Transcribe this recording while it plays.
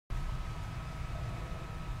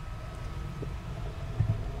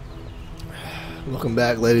Welcome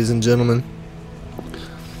back, ladies and gentlemen.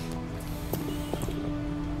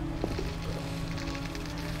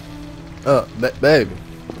 Oh, babe.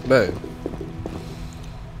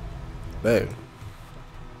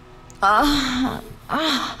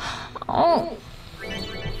 Oh.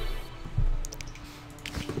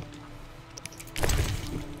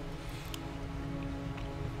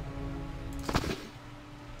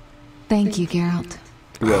 Thank you, Geralt.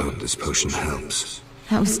 I hope this potion helps.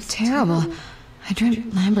 That was terrible. I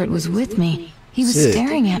dreamt Lambert was with me. He was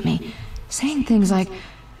staring at me, saying things like,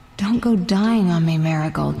 "Don't go dying on me,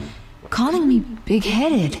 Marigold," calling me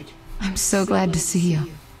big-headed. I'm so glad to see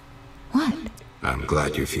you. What? I'm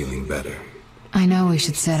glad you're feeling better. I know we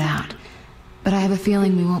should set out, but I have a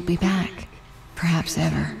feeling we won't be back. Perhaps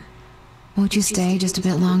ever. Won't you stay just a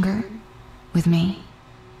bit longer? With me?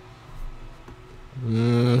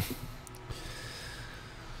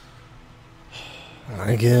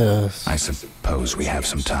 I guess. I suppose we have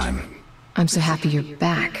some time. I'm so happy you're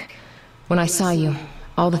back. When I saw you,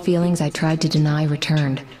 all the feelings I tried to deny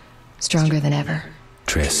returned. Stronger than ever.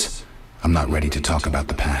 Triss, I'm not ready to talk about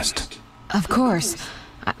the past. Of course.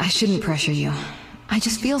 I shouldn't pressure you. I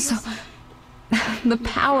just feel so... The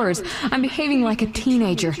powers. I'm behaving like a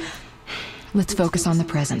teenager. Let's focus on the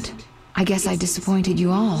present. I guess I disappointed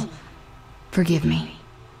you all. Forgive me.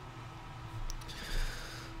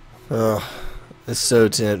 Oh, it's so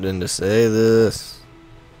tempting to say this.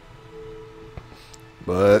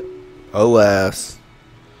 But, alas,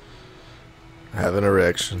 I have an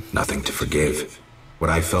erection. Nothing to forgive. What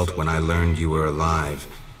I felt when I learned you were alive,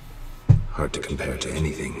 hard to compare to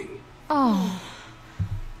anything. Oh.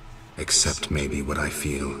 Except maybe what I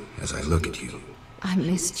feel as I look at you. I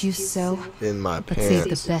missed you so. In my Let's see if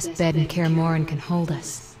pants. the best bed in Kaer Morhen can hold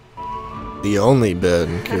us. The only bed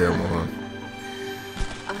in Kaer Morhen.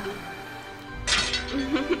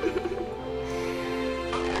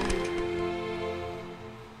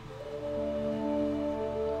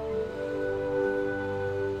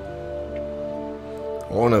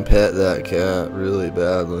 I want to pet that cat really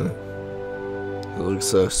badly. It looks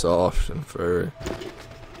so soft and furry.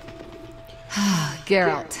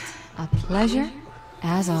 Geralt, a pleasure,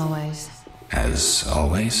 as always. As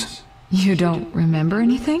always? You don't remember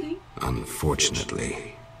anything?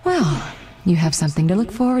 Unfortunately. Well, you have something to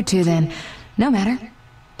look forward to then. No matter.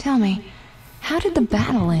 Tell me, how did the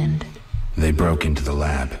battle end? They broke into the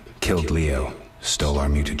lab, killed Leo, stole our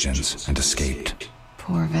mutagens, and escaped.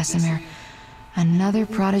 Poor Vesemir. Another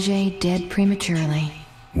protege dead prematurely.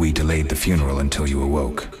 We delayed the funeral until you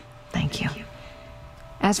awoke. Thank you.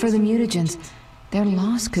 As for the mutagens, their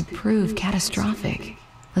loss could prove catastrophic.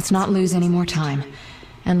 Let's not lose any more time.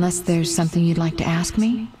 Unless there's something you'd like to ask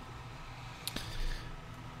me?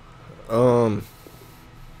 The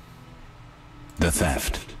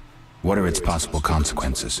theft. What are its possible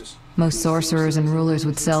consequences? Most sorcerers and rulers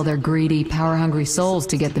would sell their greedy, power-hungry souls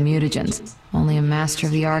to get the mutagens. Only a master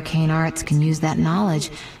of the arcane arts can use that knowledge.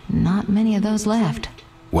 Not many of those left.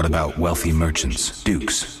 What about wealthy merchants,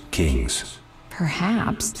 dukes, kings?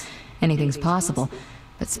 Perhaps. Anything's possible.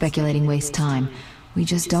 But speculating wastes time. We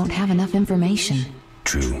just don't have enough information.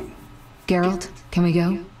 True. Geralt, can we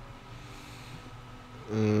go?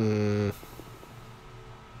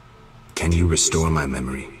 Can you restore my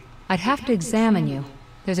memory? I'd have to examine you.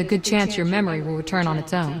 There's a good chance your memory will return on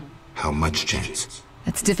its own. How much chance?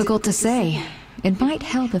 That's difficult to say. It might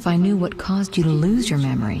help if I knew what caused you to lose your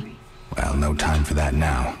memory. Well, no time for that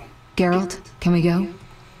now. Geralt, can we go?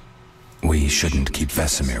 We shouldn't keep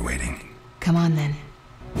Vesemir waiting. Come on then.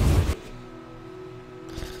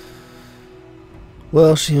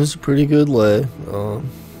 Well, she was a pretty good lay.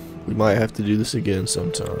 We might have to do this again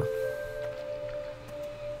sometime.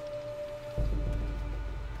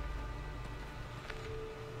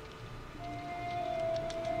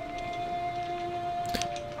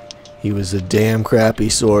 He was a damn crappy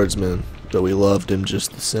swordsman, but we loved him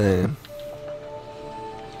just the same.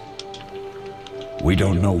 We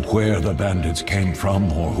don't know where the bandits came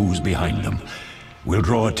from or who's behind them. We'll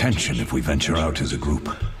draw attention if we venture out as a group.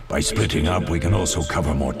 By splitting up, we can also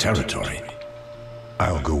cover more territory.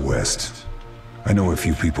 I'll go west. I know a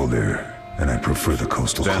few people there, and I prefer the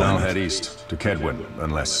coastal Then I'll climate. head east to Kedwin,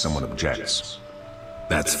 unless someone objects.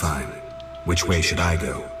 That's fine. Which way should I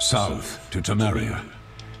go? South to Temeria.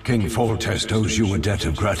 King Foltest owes you a debt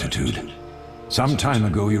of gratitude. Some time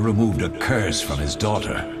ago you removed a curse from his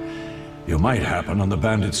daughter. You might happen on the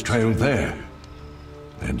bandits' trail there.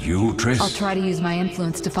 And you, Triss? I'll try to use my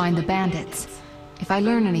influence to find the bandits. If I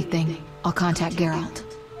learn anything, I'll contact Geralt.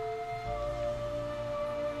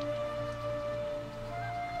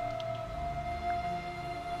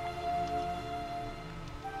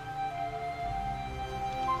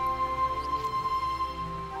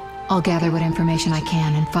 I'll gather what information I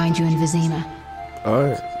can and find you in Vizima.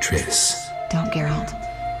 Alright. Triss. Don't, Geralt.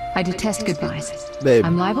 I detest goodbyes. Babe.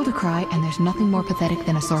 I'm liable to cry, and there's nothing more pathetic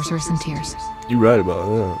than a sorceress in tears. You're right about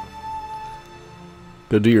that.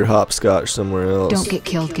 Go do your hopscotch somewhere else. Don't get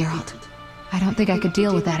killed, Geralt. I don't think I could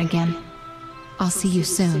deal with that again. I'll see you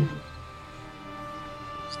soon.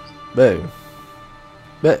 Babe.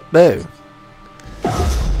 Babe.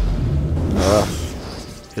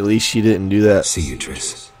 At least she didn't do that. See you,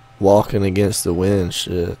 Triss. Walking against the wind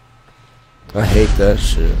shit. I hate that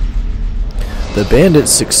shit. The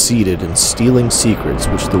bandits succeeded in stealing secrets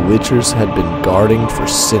which the Witchers had been guarding for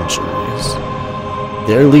centuries.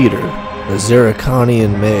 Their leader, a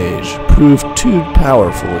Zeraconian mage, proved too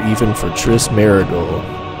powerful even for Triss Marigold.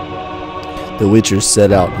 The Witchers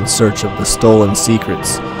set out in search of the stolen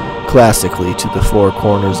secrets, classically to the four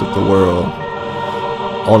corners of the world,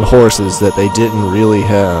 on horses that they didn't really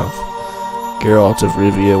have. Geralt of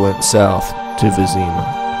Rivia went south to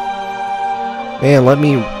Vizima. Man, let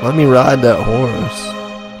me ride that horse.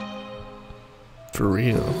 For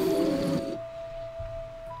real.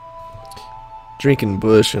 Drinking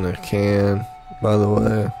bush in a can, by the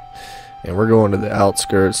way. And we're going to the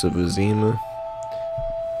outskirts of Vizima.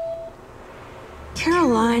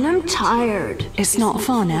 Caroline, I'm tired. It's not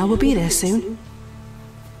far now. We'll be there soon.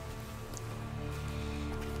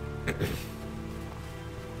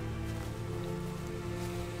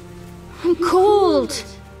 I'm cold.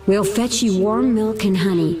 We'll fetch you warm milk and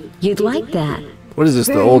honey. You'd like that. What is this,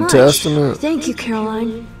 Very the Old much. Testament? Thank you,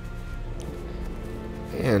 Caroline.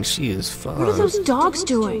 Man, she is fine. What are those dogs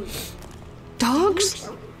doing? Dogs?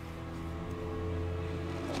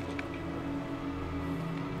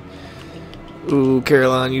 Ooh,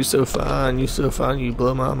 Caroline, you so fine. You so fine. You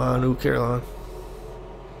blow my mind. Ooh, Caroline.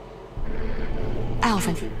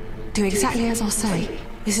 Alvin, do exactly as I say.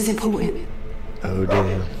 This is important. Oh,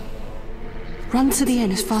 damn. Run to the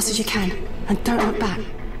inn as fast as you can, and don't look back.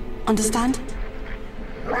 Understand?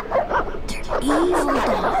 Evil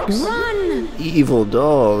dogs. Run! Evil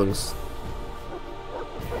dogs.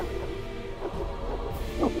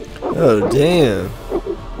 Oh, damn.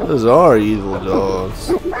 Those are evil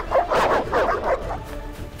dogs.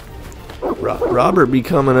 Robert be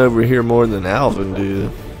coming over here more than Alvin do.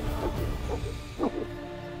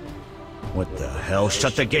 What the hell?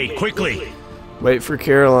 Shut the gate, quickly! Wait for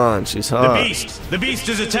Caroline, she's hot. The beast! The beast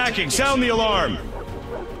is attacking! Sound the alarm!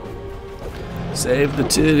 Save the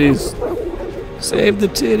titties. Save the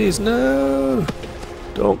titties, no!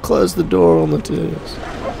 Don't close the door on the titties.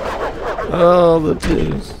 Oh, the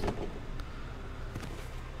titties.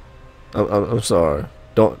 I'm sorry.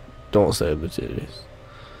 Don't save the titties.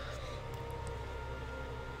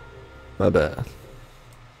 My bad.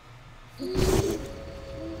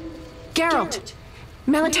 Geralt!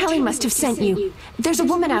 Melatelli must have sent you. There's a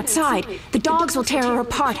woman outside. The dogs will tear her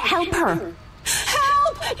apart. Help her!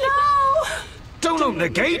 Help! No! Don't open the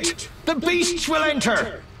gate! The beasts will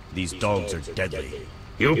enter! These dogs are deadly.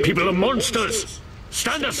 You people are monsters!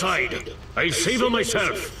 Stand aside! I save them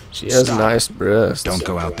myself! She has nice breasts. Don't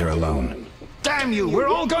go out there alone. Damn you! We're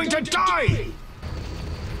all going to die!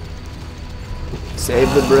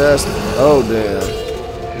 Save the breast. Oh,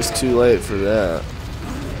 damn. It's too late for that.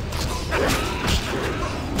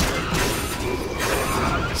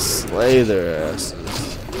 Slay their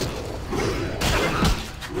asses.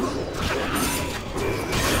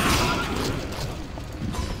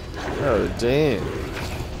 Oh, damn.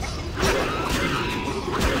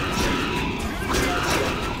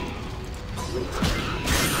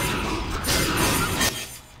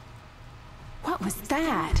 What was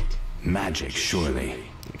that? Magic, surely.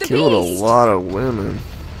 Killed a lot of women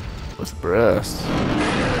with breasts.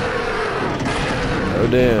 Oh,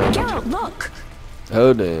 damn. Geralt, look!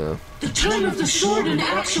 Oh, damn. The time of the sword and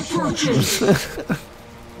axe approaches.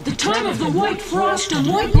 The time of the white frost and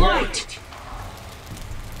white light.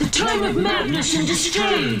 The time of madness and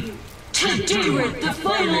disdain. Today, the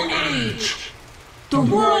final age. The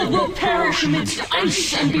world will perish amidst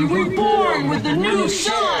ice and be reborn with the new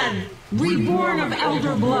sun. Reborn of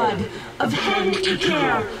elder blood, of hen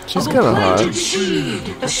Iker, She's of a kinda planted hot.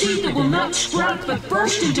 seed. A seed that will not sprout but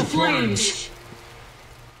burst into flames.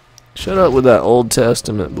 Shut up with that Old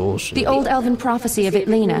Testament bullshit. The old elven prophecy of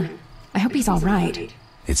Itlena. I hope he's alright.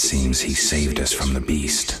 It seems he saved us from the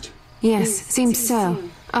beast. Yes, seems so.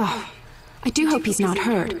 Oh, I do hope he's not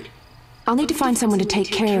hurt. I'll need to find someone to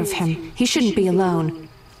take care of him. He shouldn't be alone.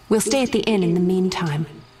 We'll stay at the inn in the meantime.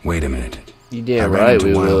 Wait a minute. You I damn ran right into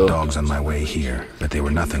we wild will. dogs on my way here, but they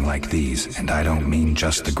were nothing like these, and I don't mean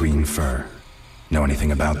just the green fur. Know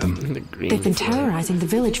anything about them? They've been terrorizing the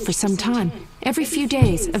village for some time. Every few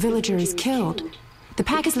days, a villager is killed. The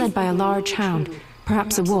pack is led by a large hound,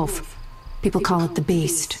 perhaps a wolf. People call it the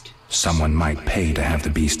Beast. Someone might pay to have the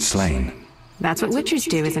beast slain. That's what witchers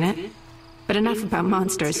do, isn't it? But enough about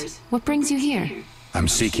monsters. What brings you here? I'm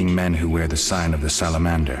seeking men who wear the sign of the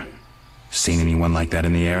salamander. Seen anyone like that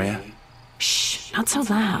in the area? Shh, not so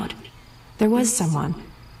loud. There was someone,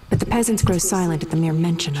 but the peasants grow silent at the mere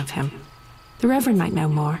mention of him. The Reverend might know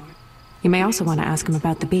more. You may also want to ask him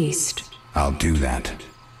about the beast. I'll do that.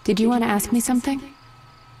 Did you want to ask me something?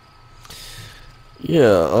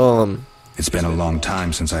 Yeah, It's been a long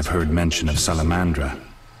time since I've heard mention of Salamandra.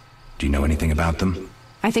 Do you know anything about them?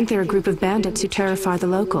 I think they're a group of bandits who terrify the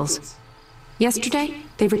locals. Yesterday,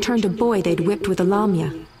 they returned a boy they'd whipped with a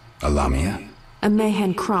lamia. A lamia? A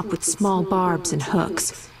mayhen crop with small barbs and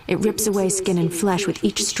hooks. It rips away skin and flesh with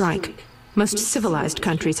each strike. Most civilized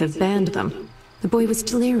countries have banned them. The boy was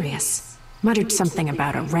delirious. Muttered something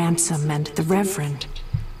about a ransom and the Reverend.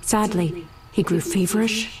 Sadly, he grew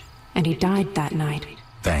feverish, and he died that night.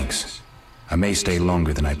 Thanks. I may stay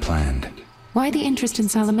longer than I planned. Why the interest in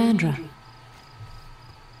Salamandra?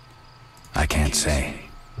 I can't say.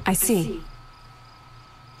 I see.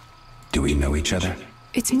 Do we know each other?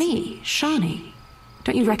 It's me, Shawnee.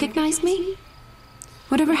 Don't you recognize me?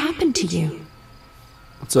 Whatever happened to you?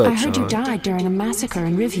 what's up, I heard Sean? you died during a massacre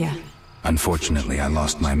in Rivia. Unfortunately, I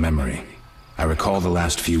lost my memory. I recall the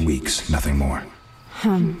last few weeks, nothing more.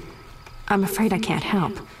 I'm afraid I can't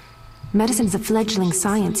help. Medicine's a fledgling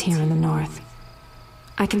science here in the North.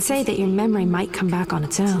 I can say that your memory might come back on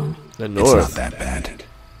its own. The It's North. not that bad.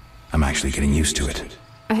 I'm actually getting used to it.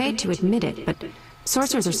 I hate to admit it, but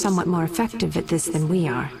sorcerers are somewhat more effective at this than we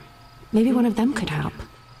are. Maybe one of them could help.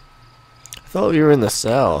 I thought you were in the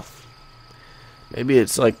South. Maybe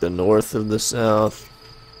it's like the north of the South.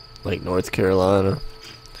 Like North Carolina.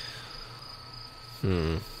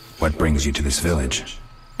 What brings you to this village?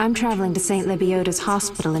 I'm traveling to St. Lebioda's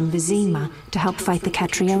hospital in Vizima to help fight the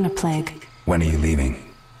Catriona plague. When are you leaving?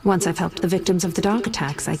 Once I've helped the victims of the dog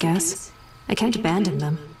attacks, I guess. I can't abandon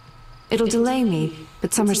them. It'll delay me,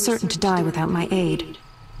 but some are certain to die without my aid.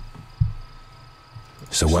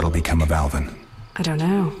 So what'll become of Alvin? I don't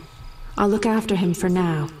know. I'll look after him for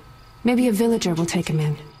now. Maybe a villager will take him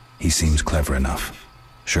in. He seems clever enough.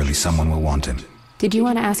 Surely someone will want him. Did you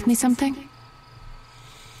want to ask me something?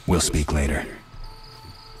 We'll speak later.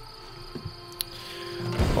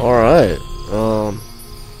 Alright,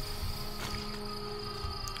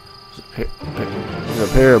 there's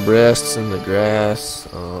a pair of breasts in the grass.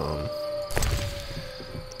 We'll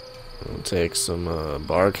take some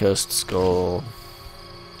Barcust skull.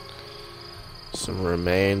 Some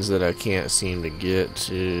remains that I can't seem to get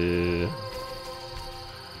to.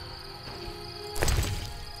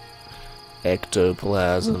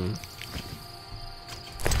 Ectoplasm.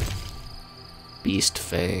 Beast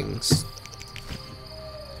fangs.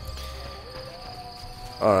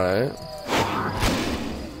 Alright.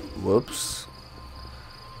 Whoops.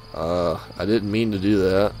 I didn't mean to do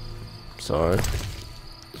that. Sorry.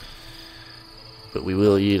 But we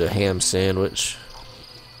will eat a ham sandwich.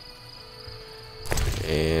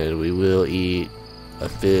 And we will eat a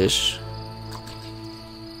fish.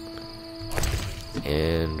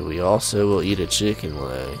 And we also will eat a chicken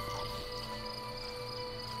leg.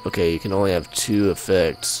 Okay, you can only have 2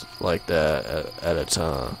 effects like that at a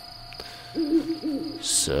time.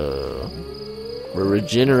 So we're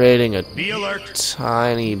regenerating a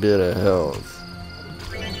tiny bit of health.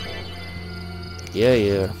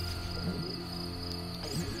 Yeah.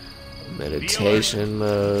 Meditation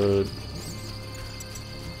mode.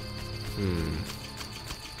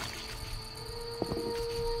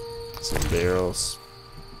 Some barrels.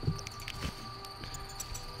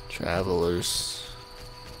 Travelers.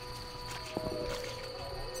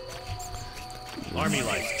 Army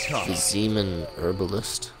life tough. The Zeman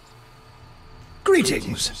herbalist.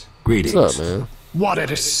 Greetings. Greetings. What's up, man? What a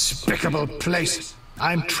despicable place.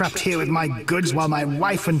 I'm trapped here with my goods while my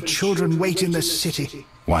wife and children wait in the city.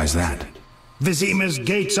 Why's that? Vizima's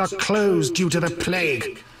gates are closed due to the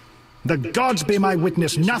plague. The gods be my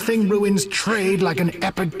witness, nothing ruins trade like an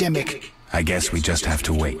epidemic. I guess we just have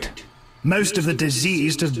to wait. Most of the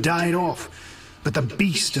diseased have died off, but the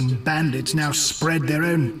beast and bandits now spread their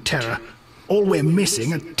own terror. All we're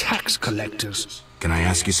missing are tax collectors. Can I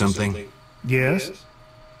ask you something? Yes?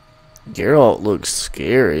 Geralt looks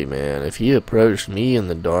scary, man. If he approached me in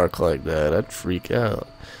the dark like that, I'd freak out.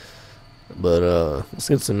 But, let's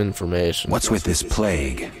get some information. What's with this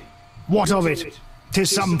plague? What of it? 'Tis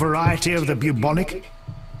some variety of the bubonic.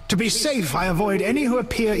 To be safe, I avoid any who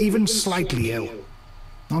appear even slightly ill.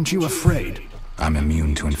 Aren't you afraid? I'm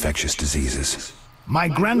immune to infectious diseases. My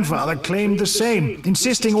grandfather claimed the same,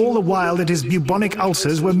 insisting all the while that his bubonic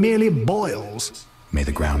ulcers were merely boils. May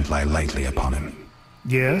the ground lie lightly upon him.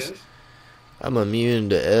 Yes? I'm immune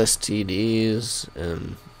to STDs,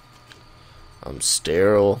 and I'm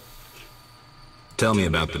sterile. Tell me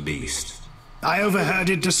about the beast. I overheard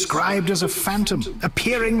it described as a phantom,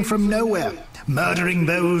 appearing from nowhere, murdering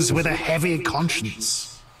those with a heavy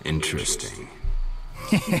conscience. Interesting.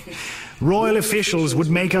 Royal officials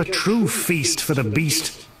would make a true feast for the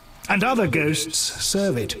beast, and other ghosts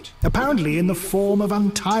serve it, apparently in the form of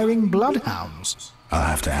untiring bloodhounds. I'll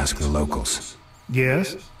have to ask the locals.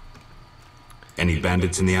 Yes? Any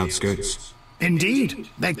bandits in the outskirts? Indeed.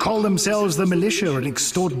 They call themselves the militia and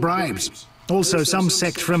extort bribes. Also, some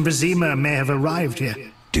sect from Vizima may have arrived here.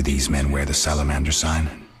 Do these men wear the salamander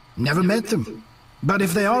sign? Never met them. But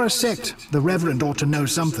if they are a sect, the Reverend ought to know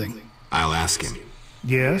something. I'll ask him.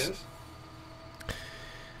 Yes?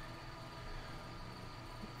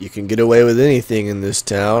 You can get away with anything in this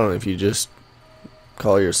town if you just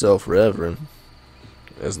call yourself Reverend,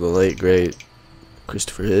 as the late great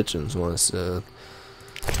Christopher Hitchens once said.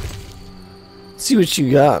 Let's see what you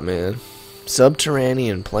got, man.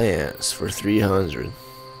 Subterranean plants for 300.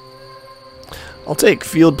 I'll take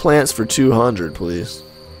field plants for 200, please.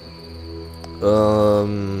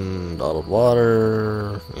 Bottled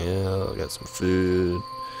water. Yeah, I got some food.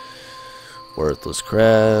 Worthless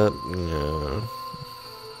crap. Yeah.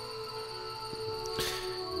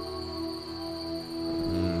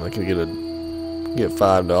 I could get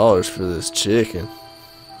 $5 for this chicken.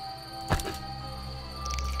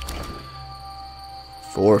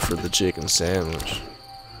 4 for the chicken sandwich.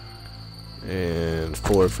 And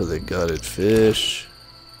 4 for the gutted fish.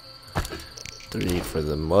 3 for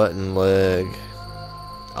the mutton leg.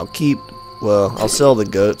 I'll sell the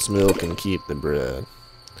goat's milk and keep the bread.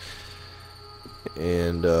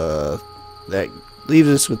 And that leaves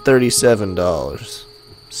us with $37.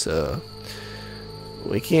 So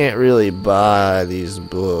we can't really buy these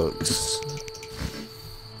books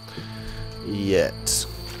yet.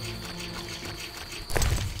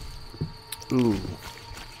 Ooh,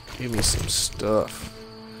 give me some stuff,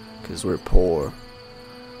 'cause we're poor.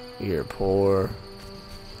 You're poor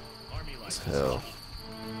as hell.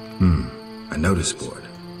 A notice board.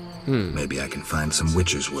 Maybe I can find some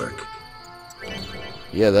witcher's work.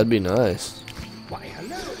 Yeah, that'd be nice.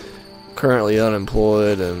 Currently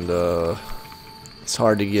unemployed, and it's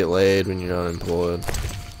hard to get laid when you're unemployed.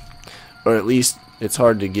 Or at least it's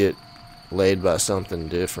hard to get laid by something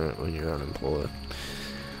different when you're unemployed.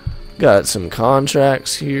 Got some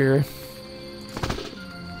contracts here.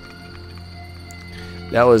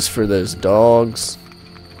 That was for those dogs,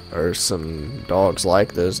 or some dogs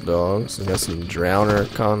like those dogs. We got some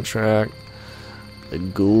drowner contract, a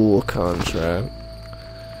ghoul contract,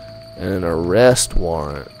 and an arrest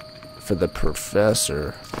warrant for the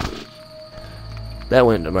professor. That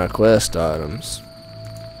went to my quest items.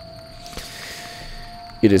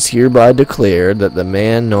 It is hereby declared that the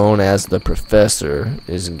man known as the Professor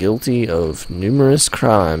is guilty of numerous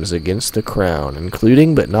crimes against the crown,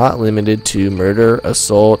 including but not limited to murder,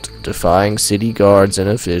 assault, defying city guards and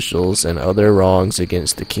officials, and other wrongs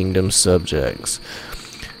against the kingdom's subjects.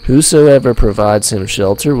 Whosoever provides him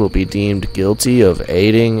shelter will be deemed guilty of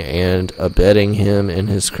aiding and abetting him in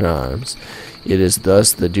his crimes. It is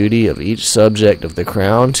thus the duty of each subject of the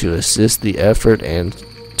crown to assist the effort and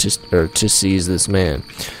to seize this man.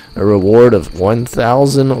 A reward of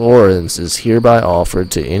 1,000 orens is hereby offered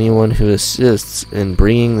to anyone who assists in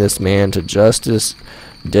bringing this man to justice,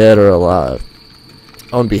 dead or alive.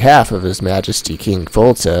 On behalf of His Majesty King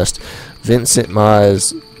Foltest, Vincent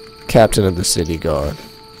Mize, Captain of the City Guard.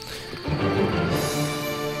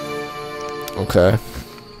 Okay.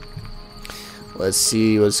 Let's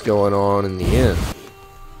see what's going on in the inn.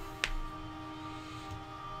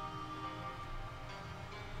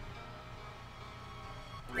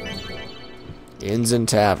 Inns and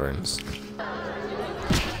taverns.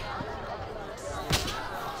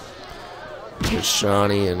 There's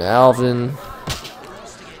Shawnee and Alvin.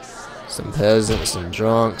 Some peasants and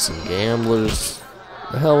drunks and gamblers.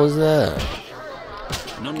 The hell was that?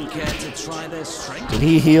 None care to try their strength? Did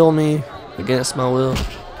he heal me against my will?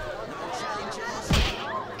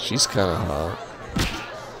 She's kinda hot.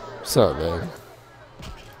 What's up, baby?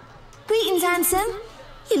 Greetings, handsome.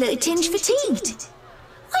 You look a tinge fatigued.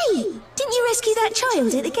 Wait, didn't you rescue that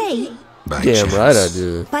child at the gate? Damn right I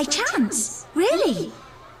do. By chance? Really?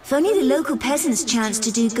 If only the local peasants chanced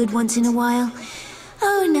to do good once in a while.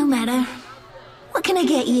 Oh, no matter. What can I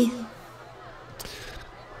get you?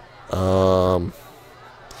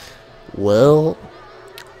 Well,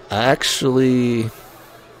 actually,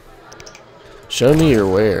 Show me your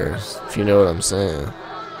wares, if you know what I'm saying.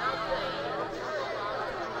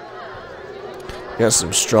 Got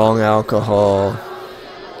some strong alcohol.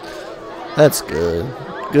 That's good.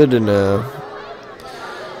 Good to know.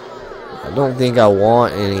 I don't think I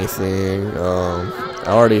want anything. I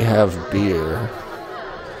already have beer.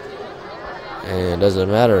 And as a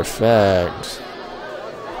matter of fact,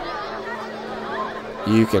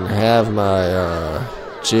 you can have my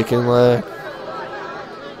chicken leg.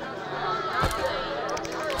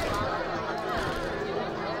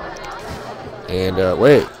 And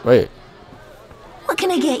wait. What can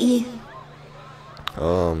I get you?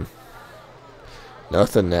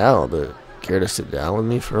 Nothing now, but care to sit down with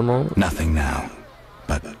me for a moment? Nothing now,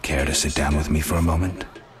 but care to sit down with me for a moment?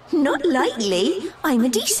 Not likely. I'm a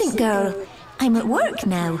decent girl. I'm at work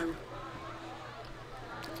now.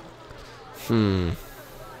 You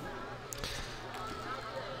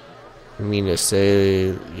mean to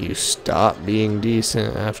say you stop being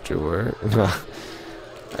decent after work?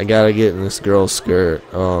 I gotta get in this girl's skirt.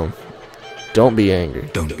 Don't be angry.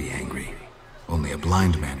 Don't be angry. Only a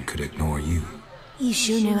blind man could ignore you. You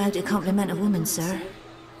sure know how to compliment a woman, sir.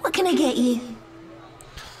 What can I get you?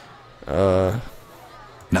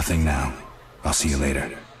 Nothing now. I'll see you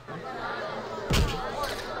later.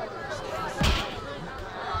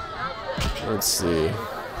 Let's see.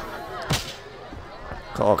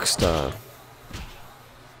 Cockstein.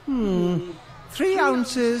 3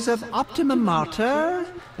 ounces of optimum mater,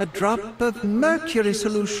 a drop of mercury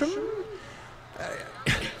solution.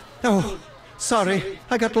 Oh, sorry,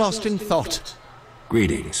 I got lost in thought.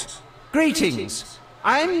 Greetings. Greetings.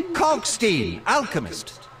 I'm Cogstein,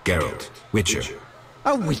 alchemist. Geralt, Witcher.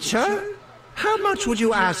 A witcher? How much would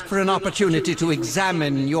you ask for an opportunity to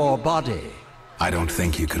examine your body? I don't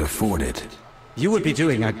think you could afford it. You would be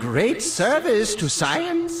doing a great service to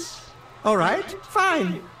science. All right,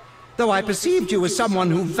 fine. Though I perceived you as someone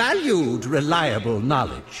who valued reliable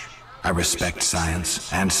knowledge. I respect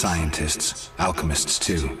science and scientists, alchemists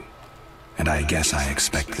too. And I guess I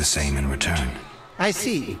expect the same in return. I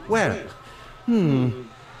see. Well,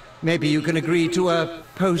 maybe you can agree to a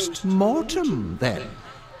post-mortem, then.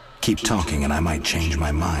 Keep talking and I might change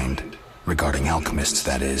my mind. Regarding alchemists,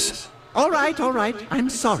 that is. All right. I'm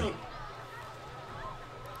sorry.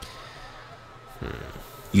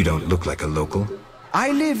 You don't look like a local.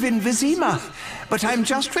 I live in Vizima, but I'm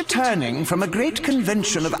just returning from a great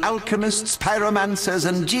convention of alchemists, pyromancers,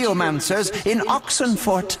 and geomancers in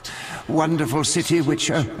Oxenfurt. Wonderful city,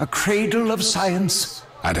 Witcher, a cradle of science.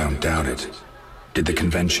 I don't doubt it. Did the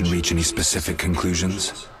convention reach any specific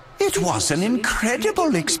conclusions? It was an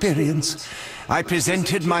incredible experience. I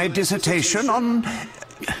presented my dissertation on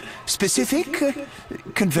specific.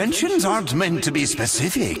 Conventions aren't meant to be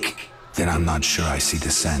specific. Then I'm not sure I see the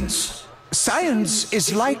sense. Science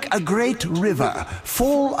is like a great river,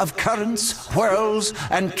 full of currents, whirls,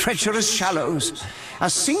 and treacherous shallows. A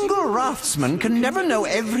single raftsman can never know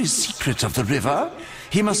every secret of the river.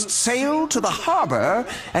 He must sail to the harbor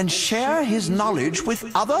and share his knowledge with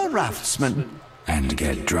other raftsmen. And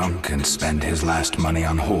get drunk and spend his last money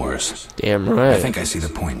on whores. Damn right. I think I see the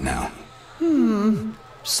point now.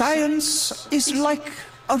 Science is like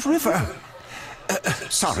a river.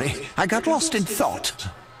 Sorry, I got lost in thought.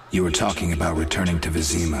 You were talking about returning to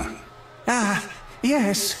Vizima.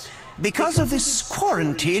 Yes. Because of this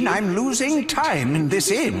quarantine, I'm losing time in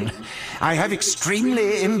this inn. I have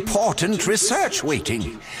extremely important research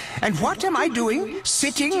waiting. And what am I doing?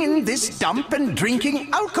 Sitting in this dump and drinking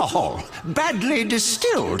alcohol. Badly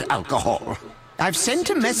distilled alcohol. I've sent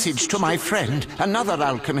a message to my friend, another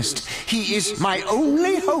alchemist. He is my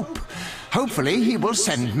only hope. Hopefully he will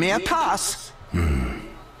send me a pass.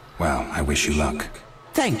 Well, I wish you luck.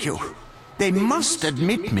 Thank you. They must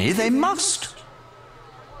admit me, they must.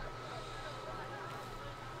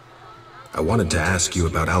 I wanted to ask you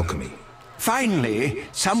about alchemy. Finally,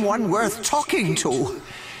 someone worth talking to.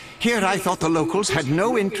 Here I thought the locals had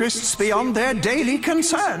no interests beyond their daily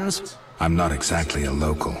concerns. I'm not exactly a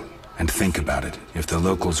local. And think about it. If the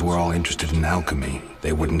locals were all interested in alchemy,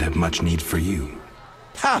 they wouldn't have much need for you.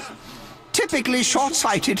 Ha! Typically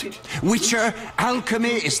short-sighted. Witcher,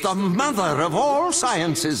 alchemy is the mother of all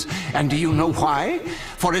sciences. And do you know why?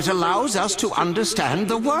 For it allows us to understand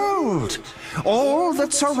the world. All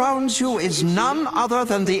that surrounds you is none other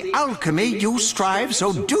than the alchemy you strive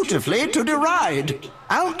so dutifully to deride.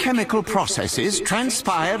 Alchemical processes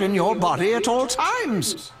transpire in your body at all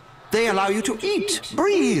times. They allow you to eat,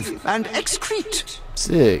 breathe, and excrete.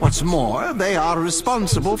 Sick. What's more, they are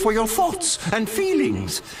responsible for your thoughts and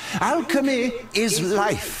feelings. Alchemy is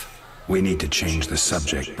life. We need to change the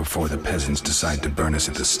subject before the peasants decide to burn us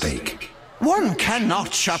at the stake. One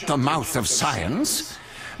cannot shut the mouth of science.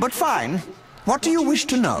 But fine. What do you wish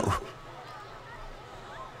to know?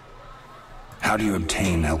 How do you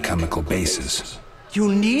obtain alchemical bases?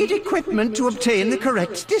 You need equipment to obtain the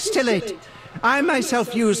correct distillate. I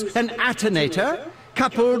myself use an attenator,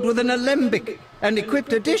 coupled with an alembic, and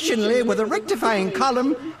equipped additionally with a rectifying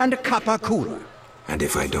column and a copper cooler. And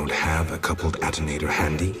if I don't have a coupled attenator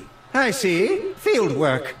handy? I see. Field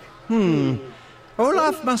work.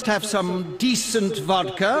 Olaf must have some decent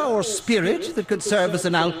vodka or spirit that could serve as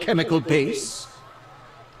an alchemical base.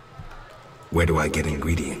 Where do I get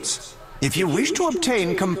ingredients? If you wish to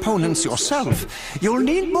obtain components yourself, you'll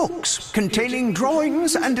need books containing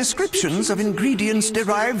drawings and descriptions of ingredients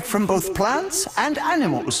derived from both plants and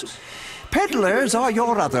animals. Peddlers are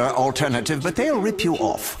your other alternative, but they'll rip you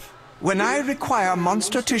off. When I require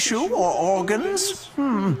monster tissue or organs,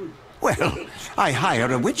 well, I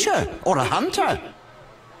hire a witcher or a hunter.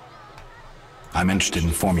 I'm interested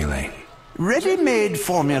in formulae. Ready-made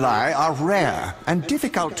formulae are rare and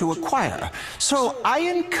difficult to acquire, so I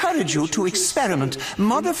encourage you to experiment,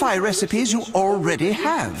 modify recipes you already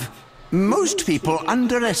have. Most people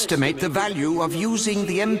underestimate the value of using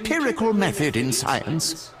the empirical method in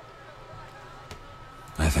science.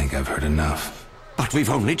 I think I've heard enough. But we've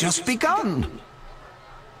only just begun.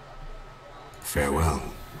 Farewell.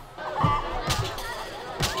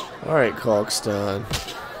 Alright, Kalkstein.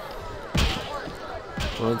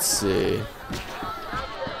 Let's see.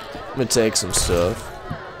 I'm gonna take some stuff.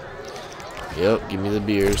 Yep, give me the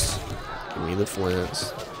beers. Give me the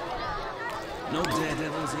flints. No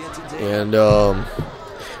daredevils here today. And,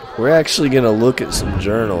 we're actually gonna look at some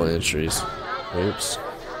journal entries. Oops.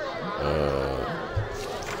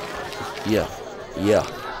 Yeah.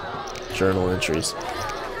 Journal entries.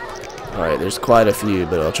 Alright, there's quite a few,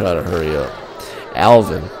 but I'll try to hurry up.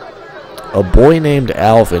 Alvin. A boy named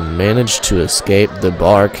Alvin managed to escape the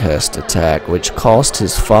Barcast attack, which cost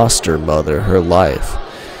his foster mother her life.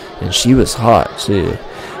 And she was hot, too.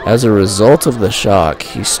 As a result of the shock,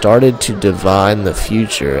 he started to divine the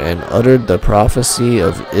future and uttered the prophecy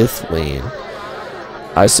of Ithleen.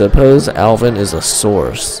 I suppose Alvin is a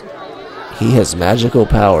source. He has magical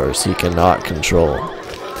powers he cannot control.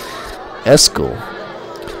 Eskel.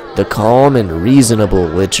 The calm and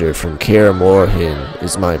reasonable witcher from Kaer Morhen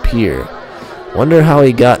is my peer. Wonder how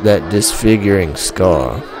he got that disfiguring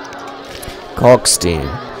scar. Kalkstein.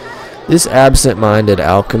 This absent-minded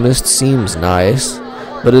alchemist seems nice,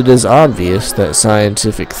 but it is obvious that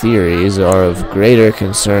scientific theories are of greater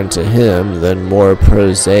concern to him than more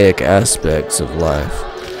prosaic aspects of life.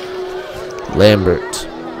 Lambert.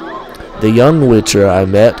 The young witcher I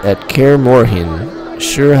met at Kaer Morhen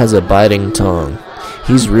sure has a biting tongue.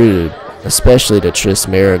 He's rude, especially to Triss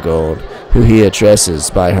Marigold, who he addresses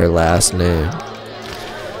by her last name.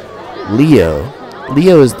 Leo.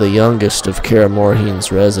 Leo is the youngest of Kaer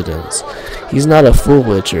Morhen's residents. He's not a full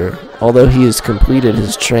witcher. Although he has completed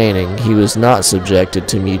his training, he was not subjected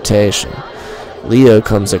to mutation. Leo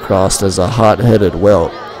comes across as a hot-headed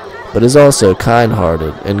whelp, but is also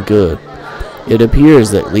kind-hearted and good. It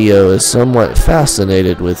appears that Leo is somewhat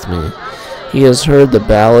fascinated with me. He has heard the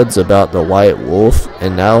ballads about the White Wolf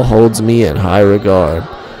and now holds me in high regard.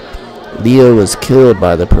 Leo was killed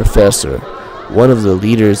by the Professor, one of the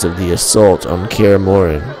leaders of the assault on Kaer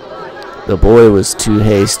Morhen. The boy was too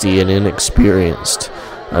hasty and inexperienced.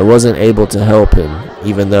 I wasn't able to help him,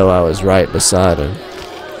 even though I was right beside him.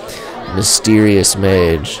 Mysterious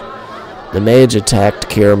Mage. The mage attacked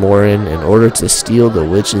Kaer Morhen in order to steal the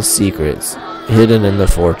witch's secrets, hidden in the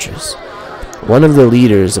fortress. One of the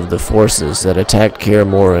leaders of the forces that attacked Kaer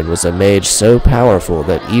Morhen was a mage so powerful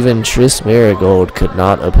that even Triss Marigold could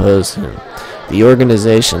not oppose him. The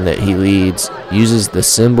organization that he leads uses the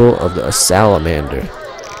symbol of a salamander.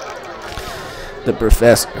 The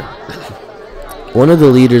Professor. One of the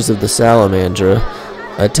leaders of the Salamander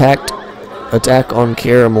attack on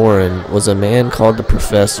Kaer Morhen was a man called the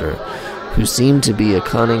Professor, who seemed to be a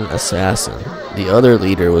cunning assassin. The other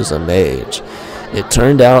leader was a mage. It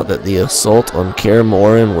turned out that the assault on Kaer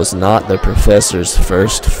Morhen was not the Professor's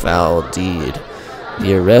first foul deed.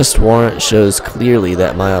 The arrest warrant shows clearly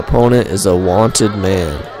that my opponent is a wanted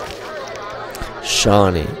man.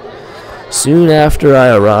 Shawnee. Soon after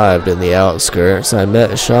I arrived in the Outskirts, I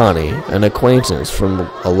met Shawnee, an acquaintance from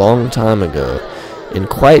a long time ago, in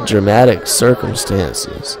quite dramatic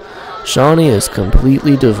circumstances. Shawnee is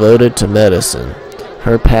completely devoted to medicine.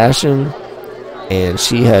 Her passion, and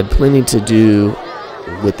she had plenty to do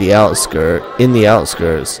with the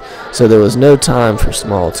outskirts, so there was no time for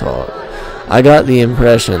small talk. I got the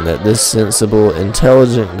impression that this sensible,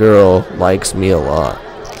 intelligent girl likes me a lot.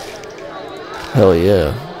 Hell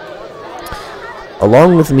yeah.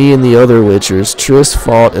 Along with me and the other Witchers, Triss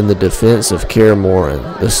fought in the defense of Kaer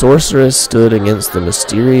Morhen. The sorceress stood against the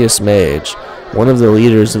mysterious mage, one of the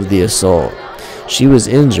leaders of the assault. She was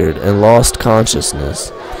injured and lost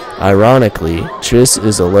consciousness. Ironically, Triss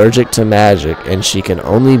is allergic to magic, and she can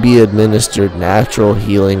only be administered natural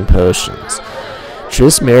healing potions.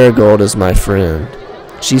 Triss Marigold is my friend.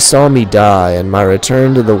 She saw me die, and my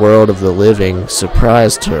return to the world of the living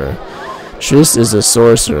surprised her. Triss is a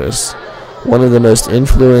sorceress, one of the most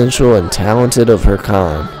influential and talented of her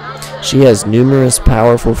kind. She has numerous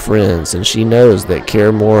powerful friends, and she knows that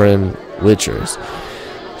Kaer Morhen Witchers.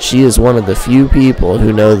 She is one of the few people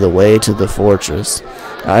who know the way to the fortress.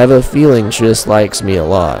 I have a feeling Triss likes me a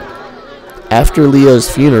lot. After Leo's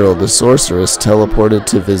funeral, the sorceress teleported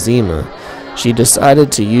to Vizima. She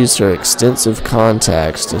decided to use her extensive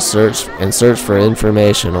contacts to search for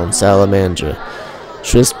information on Salamandra.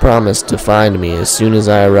 Triss promised to find me as soon as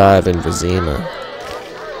I arrive in Vizima.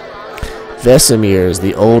 Vesemir is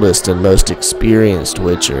the oldest and most experienced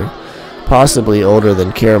Witcher, possibly older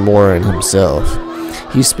than Kaer Morhen himself.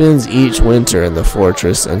 He spends each winter in the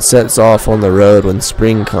fortress and sets off on the road when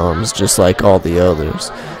spring comes, just like all the others.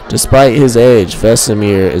 Despite his age,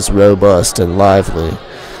 Vesemir is robust and lively.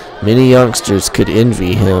 Many youngsters could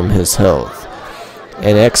envy him his health.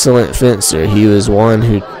 An excellent fencer, he was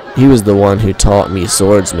the one who taught me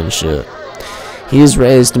swordsmanship. He has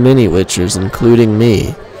raised many Witchers, including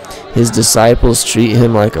me. His disciples treat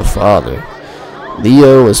him like a father.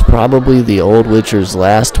 Leo was probably the old Witcher's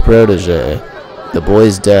last protege. The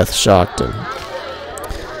boy's death shocked him.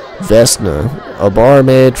 Vesna, a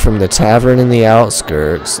barmaid from the tavern in the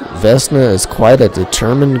outskirts. Vesna is quite a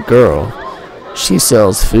determined girl. She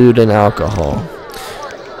sells food and alcohol.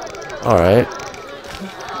 Alright.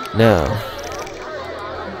 Now.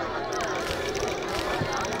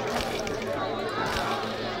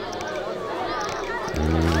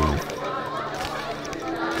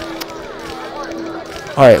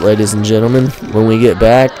 Alright, ladies and gentlemen, when we get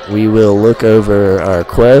back, we will look over our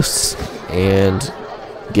quests and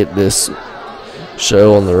get this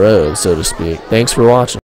show on the road, so to speak. Thanks for watching.